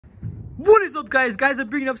What is up, guys? I'm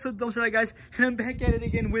bringing up some dumpster night, guys, and I'm back at it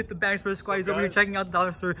again with the Bags for Squad. He's over here checking out the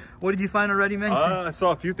dollar store. What did you find already, man? I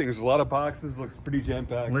saw a few things. A lot of boxes. Looks pretty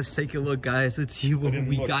jam-packed. Let's take a look, guys. Let's see what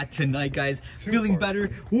we got tonight, guys. Feeling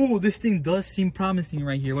better. Ooh, this thing does seem promising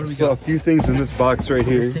right here. What do we got? Saw a few things in this box right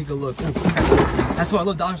here. Let's take a look. Ooh, that's why I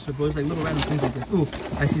love dollar store, bro. It's like little random things like this. Ooh,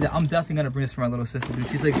 I see that. I'm definitely gonna bring this for my little sister, dude.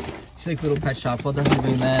 She's like little pet shop. I'll definitely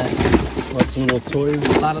bring that. Lots of little toys.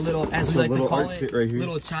 A lot of little, as we like to call it, right here.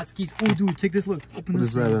 little chotskis. Oh, dude, take this look. Open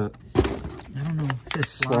this. What is that? I don't know. It says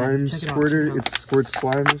slime squirter. It squirts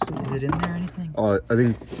slime or something. Is it in there or anything? Oh, I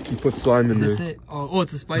think you put slime in there. Is this it? Oh,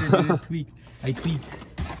 it's a spider, dude. I tweaked.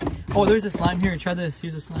 Oh, there's a slime here. Try this.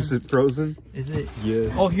 Here's a slime. Is it frozen? Is it?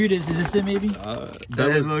 Yeah. Oh, here it is. Is this it, maybe? That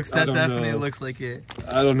definitely looks like it.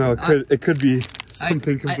 I don't know. It could be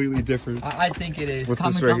something completely different. I think it is. What's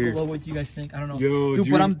Comment this right down here? below what you guys think. I don't know. Yo, dude,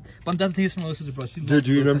 but I'm definitely using my sister, bro. Dude,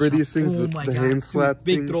 do you remember these things? Oh my the God, hand slap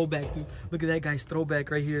big things? throwback, dude. Look at that, guys.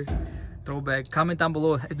 Throwback right here. Throwback. Comment down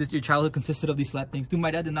below if your childhood consisted of these slap things. Dude,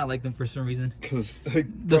 my dad did not like them for some reason. Cause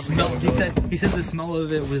the smell. He said the smell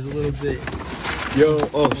of it was a little bit. Yo,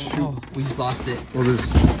 oh shoot. Oh, we just lost it. Well,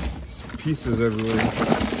 there's pieces everywhere.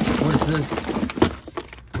 What is this?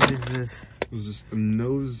 What is this? Was this a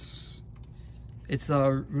nose? It's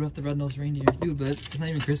Rudolph the Red-Nosed Reindeer. Dude, but it's not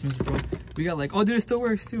even Christmas, bro. We got like, oh dude, it still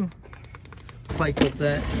works too. Probably clip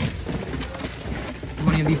that. You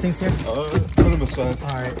want any of these things here? Put them aside.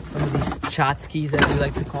 Alright, some of these chotskis, as we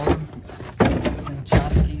like to call them. Some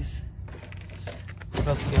chotskis. What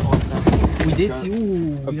else we got? We did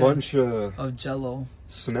see a bunch of Jello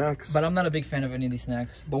snacks, but I'm not a big fan of any of these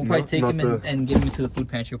snacks. But we'll probably take them and give them to the food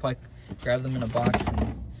pantry. We'll probably grab them in a box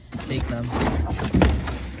and take them.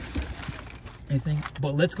 Anything?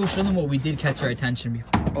 But let's go show them what we did catch our attention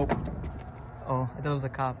before. Oh, I thought it was a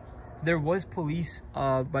cop. There was police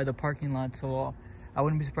by the parking lot, so I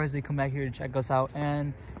wouldn't be surprised if they come back here to check us out.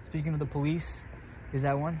 And speaking of the police, is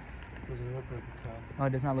that one? Doesn't look like a cop. Oh, it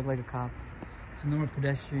does not look like a cop. It's a normal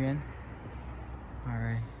pedestrian. All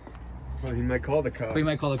right. Well, he might call the cops. But he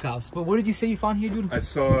might call the cops. But what did you say you found here, dude? I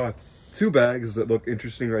saw 2 bags that look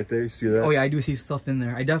interesting right there. You see that? Oh yeah, I do see stuff in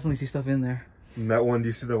there. I definitely see stuff in there. And that one, do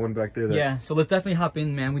you see that one back there? Yeah, so let's definitely hop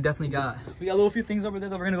in, man. We got a little few things over there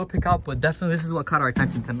that we're gonna go pick out, but definitely this is what caught our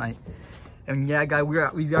attention tonight. And yeah, guys, we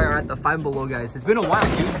are at the Five Below, guys. It's been a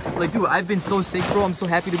while, dude. Like, dude, I've been so sick, bro. I'm so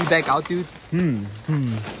happy to be back out, dude.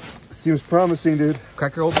 Seems promising, dude.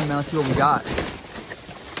 Crack her open, man. Let's see what we got.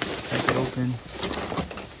 Crack it open.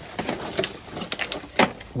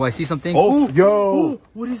 Oh, I see something. Oh, ooh, yo. Ooh,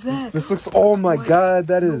 what is that? This looks, oh my God,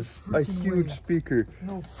 that is a huge speaker.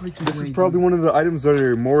 No freaking This way, is probably one of the items that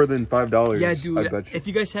are more than $5. Yeah, dude. I bet you. If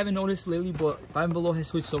you guys haven't noticed lately, but Five Below has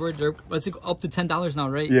switched over. It's like up to $10 now,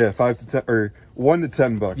 right? Yeah, 5 to 10 or 1 to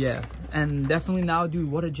 10 bucks. Yeah, and definitely now, dude.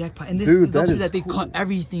 What a jackpot! And this dude, the dumpster that they cool. cut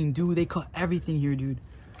everything, dude. They cut everything here, dude.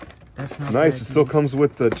 That's not nice. bad, it still comes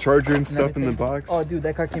with the charger and stuff everything. in the box. Oh, dude,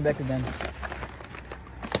 that car came back again.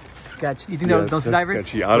 Sketch. You think they're dumpster divers?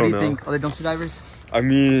 Sketchy. What do you think? Are they dumpster divers? I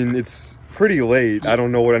mean, it's pretty late. I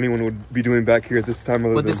don't know what anyone would be doing back here at this time.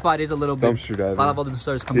 But this spot is a little bit. Dumpster diving. A lot of other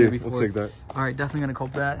stores come here before. We'll take that. All right, definitely gonna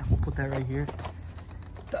cope that. We'll put that right here.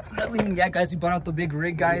 Definitely. And yeah, guys, we brought out the big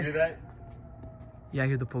rig, guys. You hear that? Yeah, I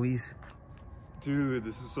hear the police. Dude,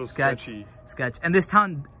 this is so sketchy. Sketch. And this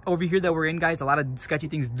town over here that we're in, guys, a lot of sketchy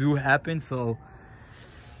things do happen. So,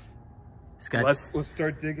 sketch. Let's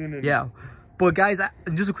start digging. And... Yeah. But guys,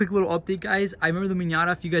 just a quick little update, guys. I remember the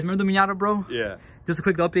Miñata. If you guys remember the Miñata, bro? Yeah. Just a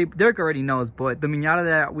quick update. Derek already knows, but the Miñata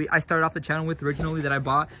that I started off the channel with originally that I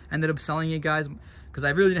bought, ended up selling it, guys, because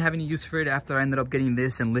I really didn't have any use for it after I ended up getting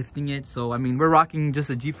this and lifting it. So, I mean, we're rocking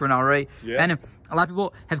just a Jeep for now, right? Yeah. And a lot of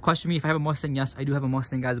people have questioned me if I have a Mustang. Yes, I do have a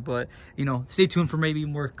Mustang, guys, but, you know, stay tuned for maybe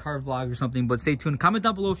more car vlogs or something, but stay tuned. Comment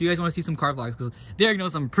down below if you guys want to see some car vlogs, because Derek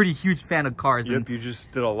knows I'm a pretty huge fan of cars. Yep, and you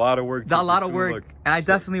just did a lot of work. A lot of work, and I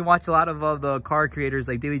definitely watch a lot of the car creators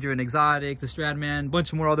like Daily Driven Exotic, the Stradman, a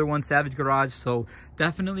bunch of more other ones, Savage Garage. So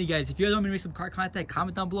definitely, guys, if you guys want me to make some car content,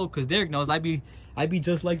 comment down below, because Derek knows I'd be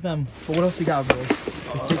just like them. But what else we got, bro?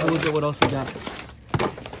 Let's take a look at what else we got.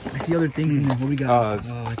 I see other things in there. What we got?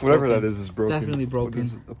 It's whatever broken. That is broken. Definitely broken. What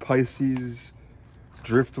is it? A Pisces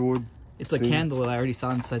driftwood. It's a candle that I already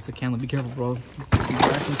saw inside. It's a candle. Be careful, bro.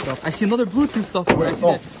 Stuff. I see another Bluetooth stuff. Where I see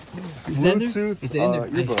that. Is that in there? Is it in there?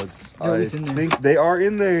 Earbuds. I think they are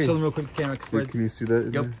in there. Show them real quick. The camera expert. Can you see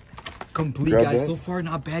that? Yep. Complete, Grab guys. that. So far,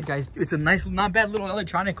 not bad, guys. It's a nice, not bad little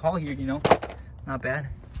electronic haul here, you know. Not bad.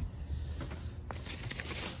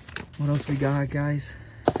 What else we got, guys?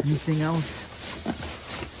 Anything else?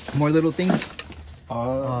 More little things?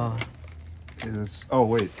 Oh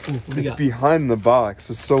wait, ooh, it's behind the box.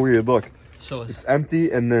 It's so weird. Look, Show us. It's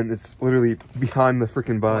empty, and then it's literally behind the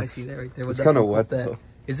freaking box. Oh, I see that right there. It's kind of wet, though.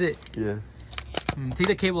 Is it? Yeah. Take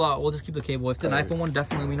the cable out. We'll just keep the cable. If it's an iPhone one,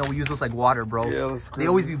 definitely we know we use those like water, bro. Yeah, that's great. They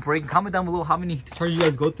always be breaking. Comment down below how many chargers you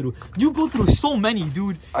guys go through. You go through so many,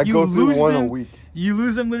 dude. I go through one a week. You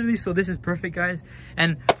lose them literally, so this is perfect, guys.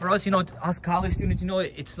 And for us, you know, us college students, you know,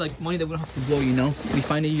 it's like money that we don't have to blow, you know. We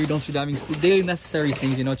find a year, don't shoot having daily necessary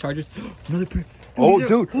things, you know, chargers. Another pair.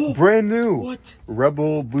 Dude, brand new. What?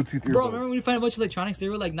 Rebel Bluetooth earbuds. Bro, remember when we find a bunch of electronics, they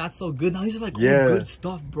were like not so good. Now these are like good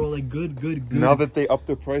stuff, bro. Like good. Now that they up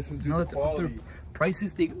their prices, dude, now that they up their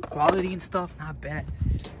prices, the quality and stuff, not bad.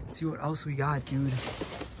 Let's see what else we got, dude.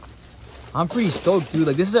 I'm pretty stoked, dude.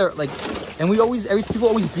 Like this is our and we always people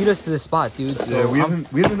always beat us to this spot, dude. So yeah,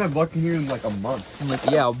 we haven't had luck in here in like a month. I'm like,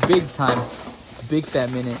 yeah, big time, big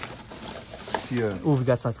fat minute. Yeah. Oh, we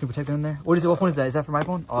got some screen protector in there. What is it? What phone is that? Is that for my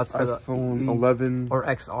phone? Oh, it's for iPhone 11 or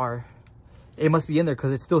XR. It must be in there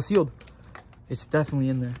because it's still sealed. It's definitely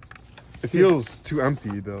in there. It feels too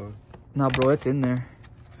empty though. Nah, bro, it's in there.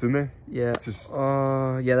 It's in there? Yeah. It's just...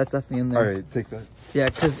 yeah, that's definitely in there. All right, take that.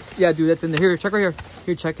 Yeah, dude, that's in there. Here, check right here.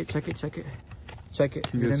 Here, check it.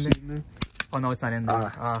 Is it in there? Oh, no, it's not in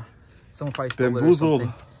there. Someone probably stole it or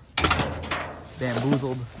something.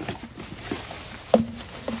 Bamboozled.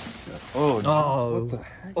 Oh, what the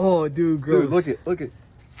heck? Oh, dude, gross. Dude, look it.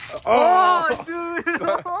 Oh, dude.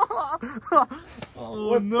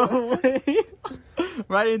 Oh, no way.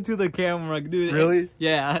 Right into the camera, dude. Really?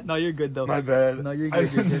 Yeah. No, you're good, though. My bad. No, you're good. I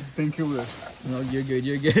didn't think it was. No, you're good.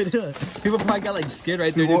 People probably got, like, scared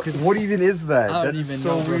right there, dude. What even is that? I don't even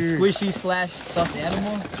know, bro. Weird. Squishy / stuffed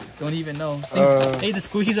animal? Don't even know. Hey, the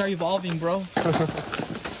squishies are evolving, bro.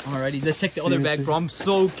 Alrighty, let's check the other bag, bro. I'm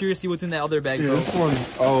so curious to see what's in that other bag, bro. This one,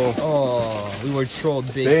 oh, we were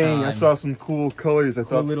trolled big dang, time. I saw some cool colors. I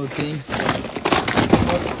thought little things. Let's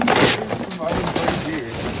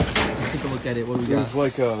take a look at it. What do we got? There's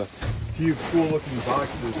like a few cool looking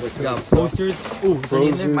boxes. Like we got posters. Oh, is there any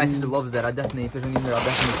in there? My sister loves that. If there's any in there, I'll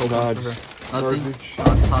definitely go one for her. Nothing.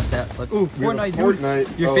 I'll toss that. So, ooh, Fortnite,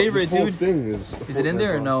 dude. Your favorite, dude. Is it in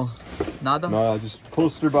there or no? Nada? Nah, just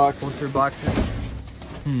poster box. Poster boxes.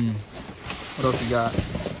 What else we got?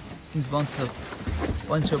 Seems bunch of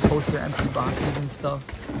poster empty boxes and stuff.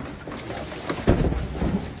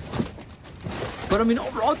 But I mean,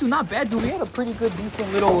 overall, dude, not bad, dude. We had a pretty good,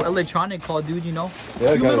 decent little electronic call, dude. You know,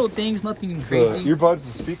 yeah, few little things, nothing crazy. Earbuds,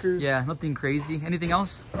 the speakers. Yeah, nothing crazy. Anything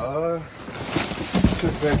else?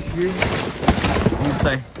 Check back here. Oops,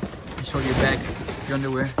 sorry. Show your bag, your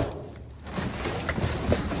underwear.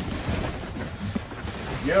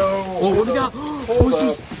 Yo. Oh, what do we got?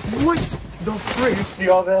 Posters. What the frick? You see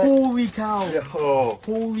all that? Holy cow. Yo.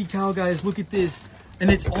 Holy cow, guys. Look at this.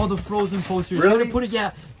 And it's all the Frozen posters. Really? Put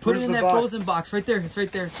it, put it in that box? Frozen box. Right there. It's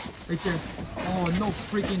right there. Right there. Oh, no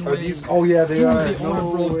freaking way. These? Oh, yeah, they are. Dude, they are,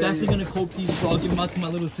 bro. Definitely gonna cope these, bro. I'll give them out to my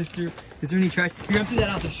little sister. Is there any trash? Here, empty that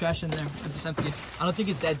out. There's trash in there. Just empty it. I don't think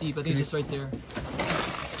it's that deep. I think it's just right there.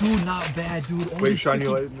 Dude, not bad, dude. Wait, shine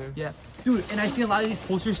your light in there? Yeah. Dude, and I see a lot of these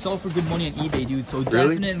posters sell for good money on eBay, dude. So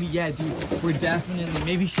really? Definitely, yeah, dude. We're definitely,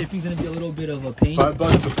 maybe shipping's gonna be a little bit of a pain. $5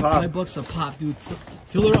 a pop. $5 a pop, dude. So,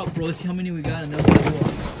 fill her up, bro. Let's see how many we got, and then we'll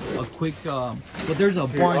do a quick. So there's a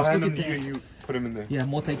bunch. Look at that. You put them in there. Yeah,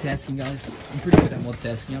 multitasking, guys. I'm pretty good at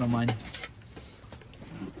multitasking. I don't mind.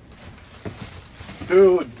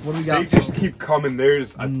 Dude, what do we got? They just keep coming.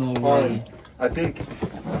 There's a no ton. way. I think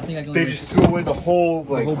I can they just threw away the whole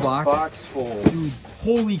box full. Dude,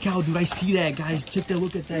 holy cow, dude! I see that, guys. Check that.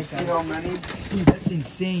 Look at that, guys. See how many? Dude, that's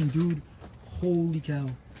insane, dude. Holy cow.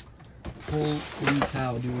 Holy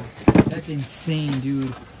cow, dude. That's insane,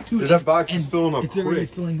 dude. Dude, that box is filling up It's already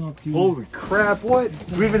filling up, dude. Holy crap, what?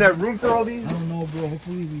 Do we even have room for all these? I don't know, bro.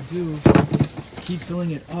 Hopefully we do. Keep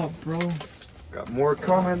filling it up, bro. Got more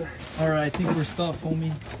coming. Alright, I think we're stuffed,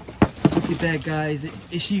 homie. Look at that, guys.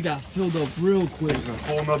 She got filled up real quick. There's a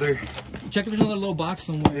whole nother... Check if there's another little box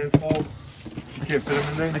somewhere. Handful. You can't fit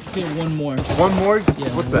them in there? I can fit one more. One more?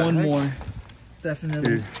 Yeah, what the one heck? more.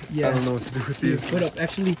 Definitely. Dude, yeah. I don't know what to do with these. Put up.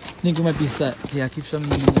 Actually, I think we might be set. Yeah, keep shoving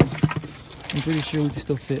them in there. I'm pretty sure we can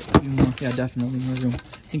still fit a few more. Yeah, definitely more room. I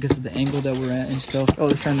think this is the angle that we're at and stuff. Oh,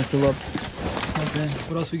 they're trying to fill up. Okay.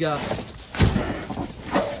 What else we got?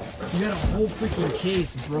 We got a whole freaking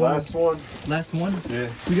case, bro. Last one. Last one? Yeah.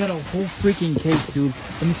 We got a whole freaking case, dude.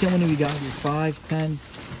 Let me see how many we got here. 5, 10.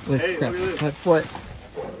 Wait, hey, crap. Look at this. What?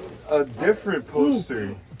 A different poster.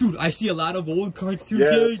 Ooh. Dude, I see a lot of old cartoon yeah,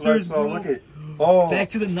 characters, that's what I bro. saw. Look at Oh, Back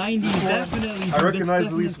to the 90s, definitely. Dude, I recognize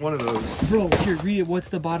at least one of those. Bro, here, read it. What's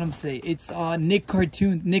the bottom say? It's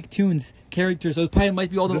Nicktoons characters. So it probably might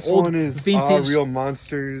be all the This old one is vintage. Real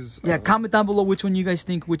Monsters. Yeah, comment down below which one you guys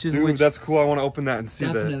think which is Dude, which. that's cool. I want to open that and see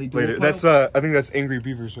Definitely, that dude. later. That's I think that's Angry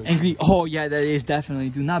Beavers. Right? Angry. Oh yeah, that is definitely,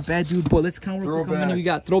 dude. Not bad, dude. But let's count real quick how many we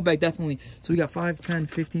got. Throwback, definitely. So we got 5, 10,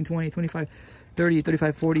 15, 20, 25, 30,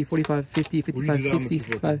 35, 40, 45, 50, 55, 60,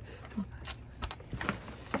 65.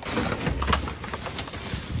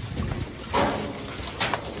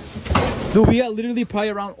 Dude, we got literally probably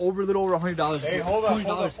around a little over $100. Hey, hold up.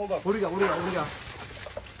 What do we got?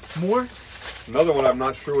 More? Another one. I'm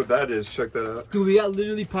not sure what that is. Check that out. Dude, we got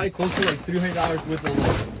literally probably close to like $300 worth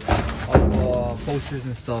of posters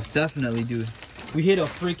and stuff. Definitely, dude. We hit a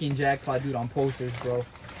freaking jackpot, dude, on posters, bro.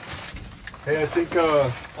 Hey, I think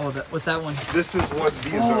What's that one? this is what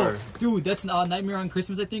these are. Dude, that's Nightmare on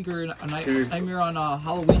Christmas, I think, or a Nightmare on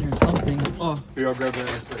Halloween or something. Oh, Here, I'll grab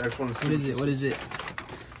that. I just want to see.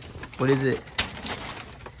 what is it?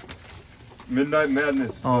 Midnight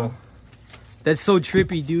Madness. Oh, that's so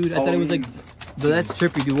trippy, dude. I thought it was like, but that's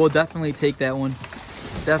trippy, dude. We'll definitely take that one.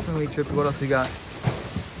 Definitely trippy. What else we got?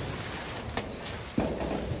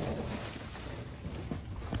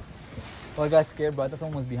 Oh, I got scared, bro. I thought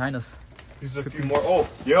someone was behind us. There's a few more. Oh,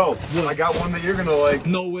 yo, I got one that you're gonna like.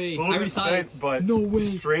 No way. I already saw it. But no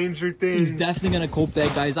way. Stranger Things. He's definitely gonna cope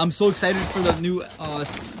that, guys. I'm so excited for the new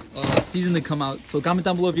season to come out. So comment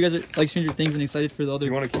down below if you guys are like Stranger Things and excited for the other.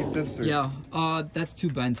 You want to keep this? Or? Yeah. That's too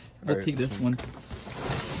bent. I'll take this one.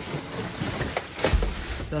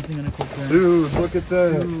 Definitely gonna cope that. Dude, look at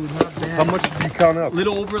that. Dude, not bad. How much did you count up?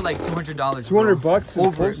 Little over like $200. $200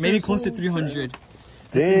 Over. Maybe close to 300.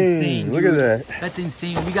 That's Dang, insane. look Dude. at that. That's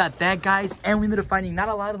insane. We got that, guys, and we ended up finding not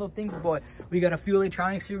a lot of those things, but we got a few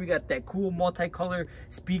electronics here. We got that cool multicolor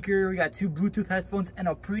speaker. We got 2 Bluetooth headphones and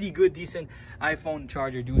a pretty good, decent iPhone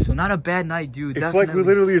charger, dude. So not a bad night, dude. It's like we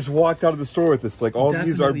literally just walked out of the store with this. Like all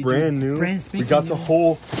these are brand new. Brand spanking we got the new.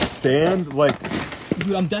 whole stand. Like,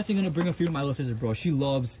 dude, I'm definitely gonna bring a few to my little sister, bro. She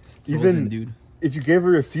loves Frozen, dude. If you gave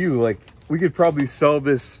her a few, like we could probably sell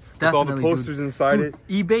this. With all the posters inside it.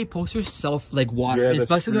 eBay posters sell like water. Yeah,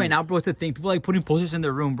 especially right now, bro. It's a thing. People like putting posters in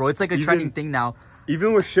their room, bro. It's like a trending thing now.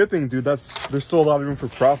 Even with shipping, dude, there's still a lot of room for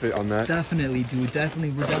profit on that. Definitely, dude.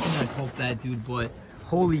 Definitely. We're definitely gonna cope that, dude. But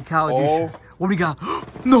holy cow, dude. Oh. What do we got?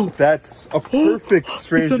 No. That's a perfect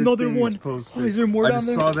Stranger It's another Things one. poster. Oh, is there more down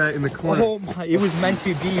there? I just saw that in the corner. Oh my, it was meant to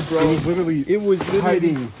be, bro. It was literally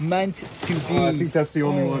hiding. Meant to be. I think that's the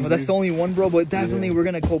only one. That's the only one, bro. But definitely we're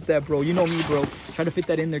gonna cope that, bro. You know me, bro. Try to fit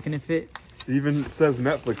that in there. Can it fit? It even says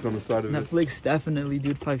Netflix on the side of it. Netflix, definitely,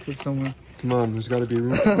 dude. Probably fit somewhere. Come on, there's gotta be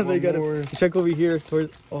room. They gotta check over here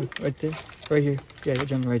towards. Oh, right there, right here. Yeah, you're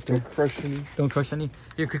jumping right there. Don't crush any. Don't crush any.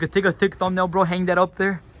 Here, take a thick thumbnail, bro. Hang that up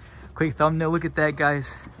there. Quick thumbnail. Look at that,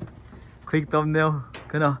 guys. Quick thumbnail.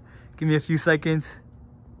 Gonna give me a few seconds.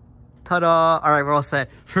 Ta-da! All right, we're all set.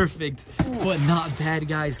 Perfect. But not bad,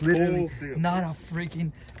 guys. Literally, not a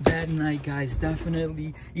freaking bad night, guys.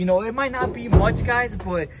 Definitely. You know, it might not be much, guys,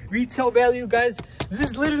 but retail value, guys. This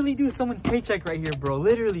is literally, dude, someone's paycheck right here, bro.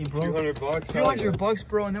 Literally, bro. $200. $200,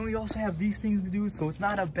 bro. And then we also have these things, dude. So it's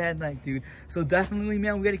not a bad night, dude. So definitely,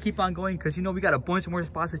 man, we gotta keep on going because you know we got a bunch more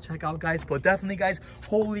spots to check out, guys. But definitely, guys,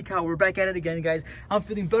 holy cow, we're back at it again, guys. I'm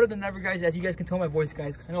feeling better than ever, guys. As you guys can tell my voice,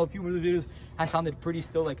 guys, because I know a few of the videos I sounded pretty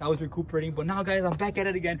still, like I was recuperating. But now, guys, I'm back at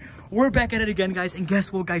it again. We're back at it again, guys. And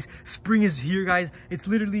guess what, guys? Spring is here, guys. It's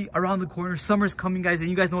literally around the corner. Summer's coming, guys. And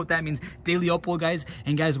you guys know what that means. Daily upload, guys.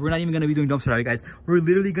 And guys, we're not even gonna be doing dumpster diving, guys. We're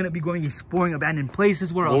literally gonna be going exploring abandoned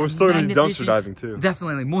places. Where we're still gonna do dumpster diving too.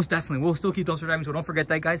 Definitely, most definitely. We'll still keep dumpster diving, so don't forget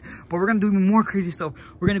that, guys. But we're gonna do even more crazy stuff.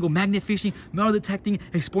 We're gonna go magnet fishing, metal detecting,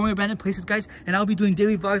 exploring abandoned places, guys. And I'll be doing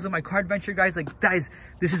daily vlogs on my car adventure, guys. Like, guys,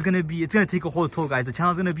 this is gonna be, it's gonna take a whole toll, guys. The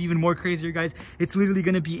channel's gonna be even more crazier, guys. It's literally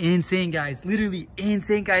gonna be insane, guys. Literally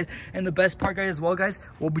insane, guys. And the best part, guys, as well, guys,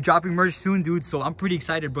 we'll be dropping merch soon, dude. So I'm pretty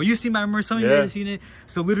excited, bro. You see my merch, some of you guys have seen it.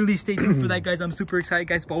 So literally stay tuned for that, guys. I'm super excited,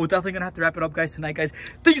 guys. But we're definitely gonna have to wrap it up, guys, tonight, guys.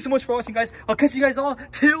 Thank you so much for watching, guys. I'll catch you guys all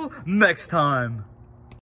till next time.